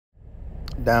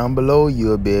Down below,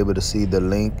 you'll be able to see the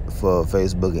link for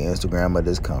Facebook and Instagram of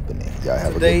this company. Y'all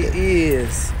have Today a good day.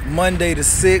 is Monday the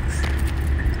 6th,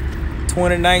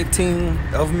 2019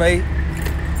 of May.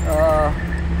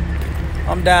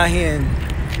 I'm down here in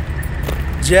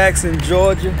Jackson,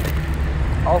 Georgia,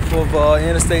 off of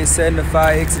Interstate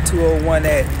 75, exit 201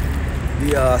 at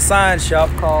the sign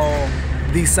shop called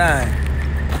The Sign,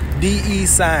 DE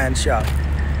Sign Shop.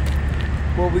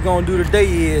 What we're gonna do today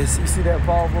is, you see that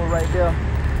Volvo right there?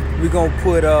 We're gonna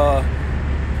put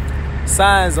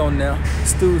signs on there,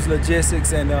 Stu's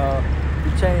Logistics, and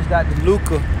we changed out the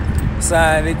Luca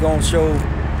sign. It's gonna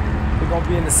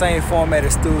be in the same format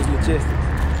as Stu's Logistics.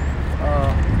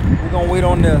 We're gonna wait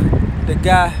on the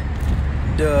guy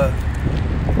to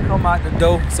come out the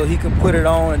door so he can put it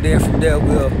on, and then from there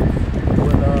we'll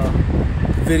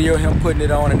video him putting it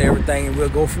on and everything, and we'll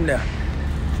go from there.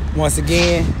 Once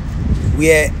again,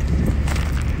 we at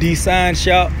the sign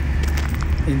shop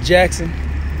in Jackson,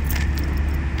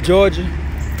 Georgia,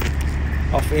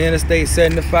 off of Interstate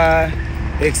 75,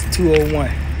 exit 201.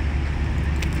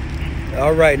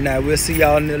 All right, now we'll see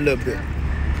y'all in a little bit.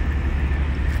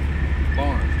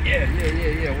 Barnes.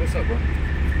 Yeah. What's up, bro?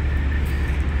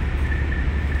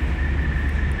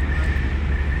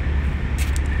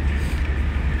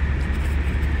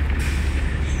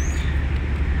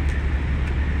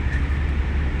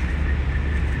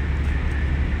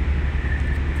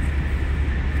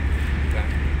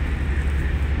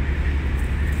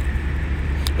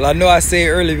 Well, I know I said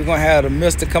earlier we're gonna have the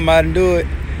mister come out and do it,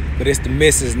 but it's the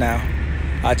missus now.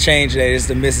 I changed that. It's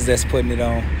the missus that's putting it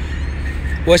on.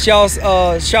 What's y'all's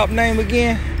shop name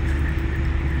again?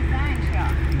 Design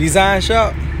Shop. Design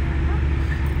Shop?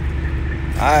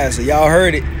 All right, so y'all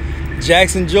heard it.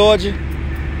 Jackson, Georgia.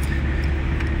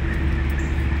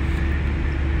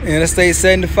 Interstate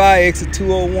 75, exit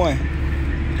 201.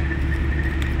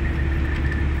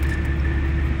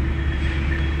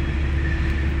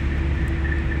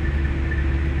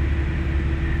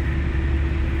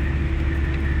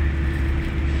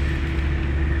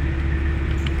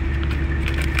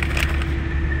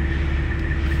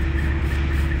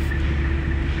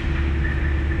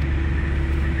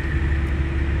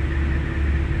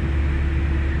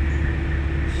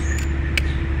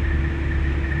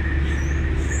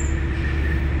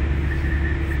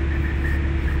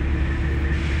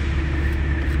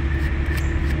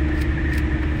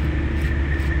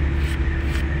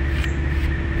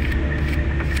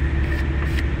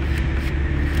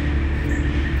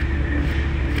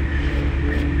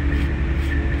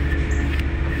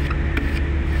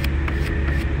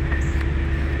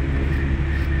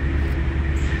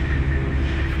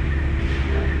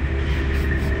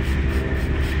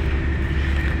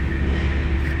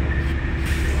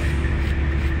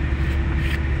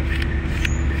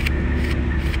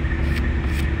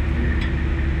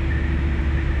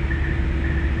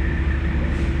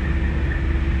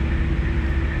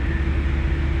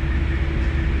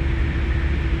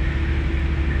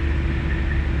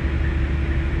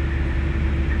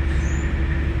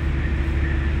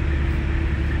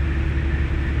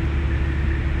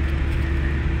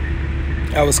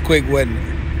 That was quick, wasn't it?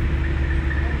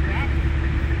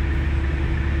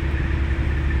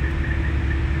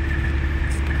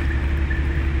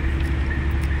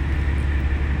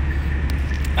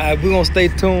 All right, we're gonna stay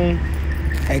tuned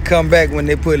and come back when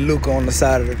they put Luca on the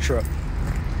side of the truck.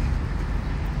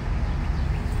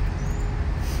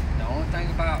 The only thing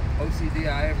about OCD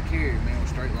I ever carried, man, was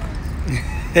straight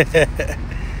lines.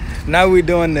 Now we're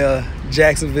doing the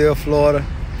Jacksonville, Florida.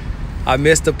 I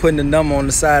missed her putting the number on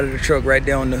the side of the truck right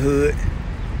there on the hood,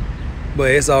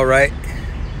 but it's all right.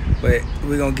 But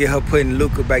we're gonna get her putting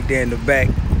Luca back there in the back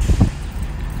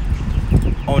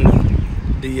on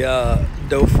the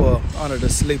door for under the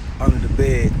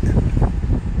bed.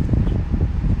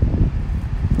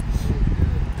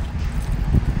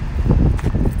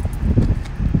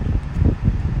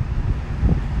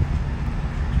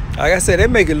 Like I said, they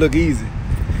make it look easy,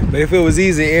 but if it was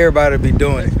easy, everybody would be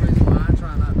doing it.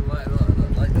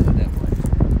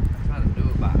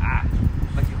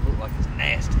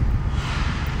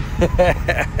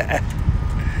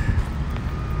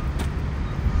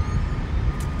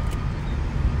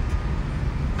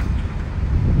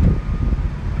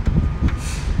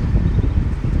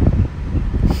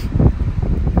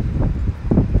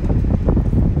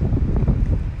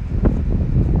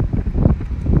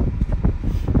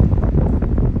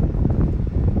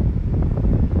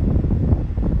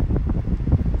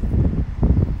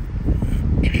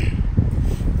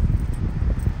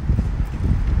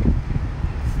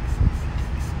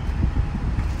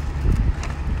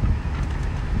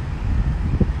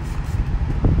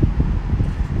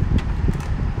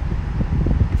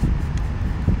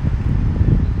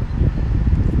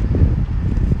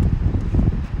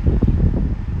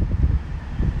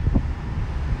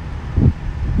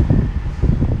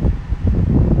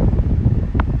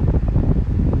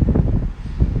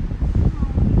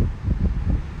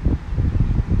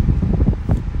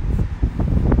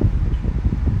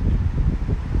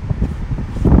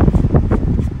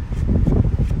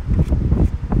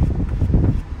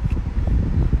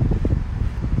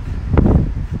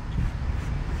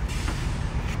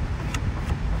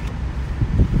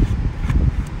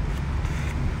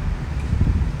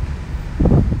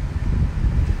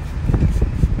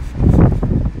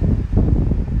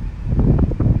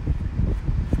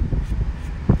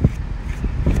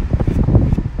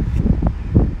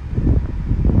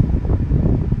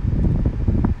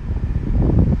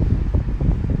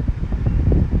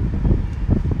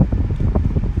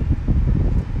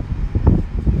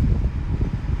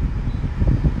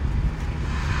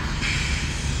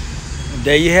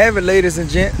 There you have it, ladies and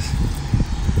gents.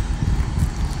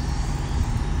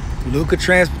 Luca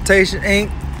Transportation Inc.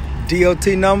 DOT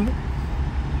number.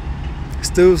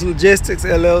 Stu's Logistics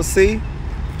LLC.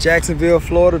 Jacksonville,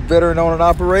 Florida, veteran owned and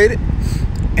operated.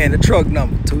 And the truck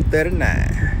number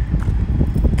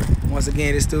 239. Once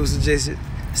again, it's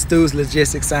Stu's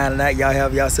Logistics signing out. Y'all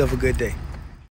have yourself a good day.